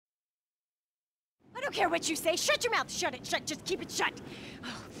don't care what you say. Shut your mouth. Shut it. Shut. Just keep it shut.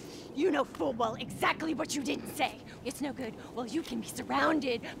 Oh, you know full well exactly what you didn't say. It's no good. Well, you can be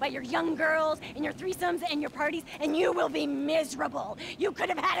surrounded by your young girls and your threesomes and your parties, and you will be miserable. You could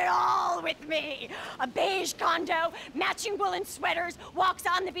have had it all with me. A beige condo, matching woolen sweaters, walks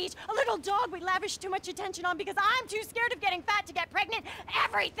on the beach, a little dog we lavish too much attention on because I'm too scared of getting fat to get pregnant.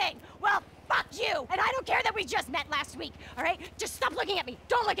 Everything. Well, fuck you. And I don't care that we just met last week, all right? Just stop looking at me.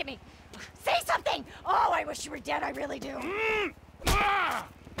 Don't look at me. Say something. Oh, I wish you were dead. I really do.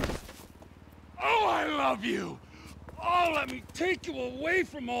 Oh, I love you. Oh, let me take you away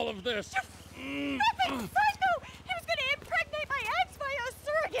from all of this. You fucking psycho! He was gonna impregnate my ex by a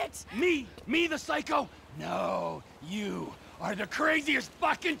surrogate! Me? Me the psycho? No, you are the craziest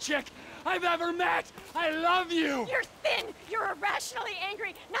fucking chick I've ever met. I love you. You're thin. You're irrationally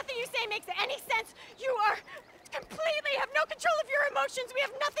angry. Nothing you say makes any sense. You are completely have no control of your emotions. We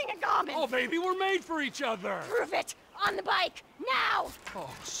have nothing in common. Oh, baby, we're made for each other. Prove it. On the bike. Now.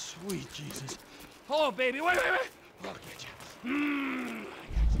 Oh, sweet Jesus. Oh, baby, wait. I'll get you.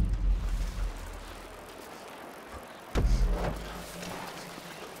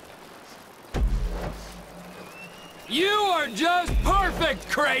 You are just perfect,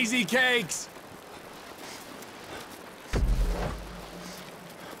 Crazy Cakes!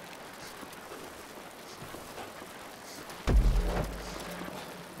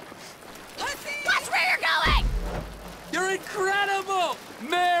 Watch where you're going! You're incredible!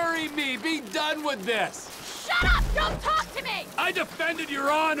 Marry me! Be done with this! Shut up! Don't talk to me! I defended your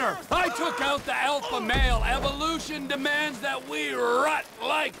honor! I took out the alpha male. Evolution demands that we rut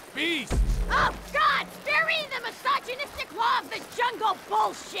like beasts! Oh, God! Spare me the misogynistic law of the jungle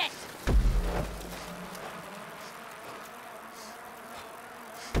bullshit!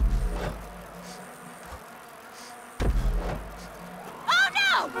 Oh,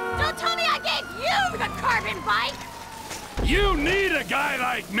 no! Don't tell me I gave you the carbon bike! You need a guy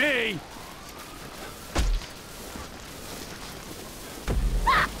like me!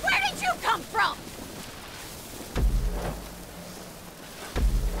 Ah! Where did you come from?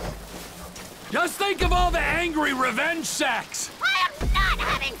 Just think of all the angry revenge sex! I am not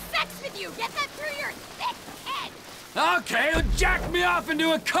having sex with you! Get that through your thick head! Okay, well, jack me off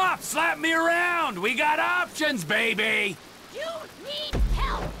into a cup, slap me around! We got options, baby! You need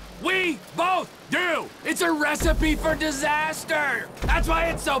help! We both do! It's a recipe for disaster! That's why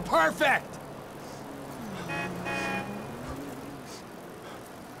it's so perfect!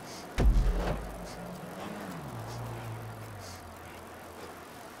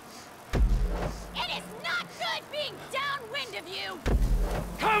 It is not good being downwind of you!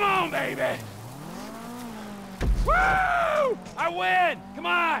 Come on, baby! Woo! I win! Come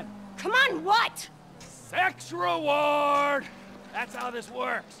on! Come on, what? Sex reward! That's how this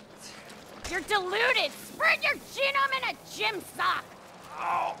works. You're deluded! Spread your genome in a gym sock!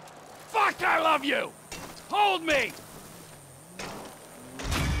 Oh, fuck, I love you! Hold me!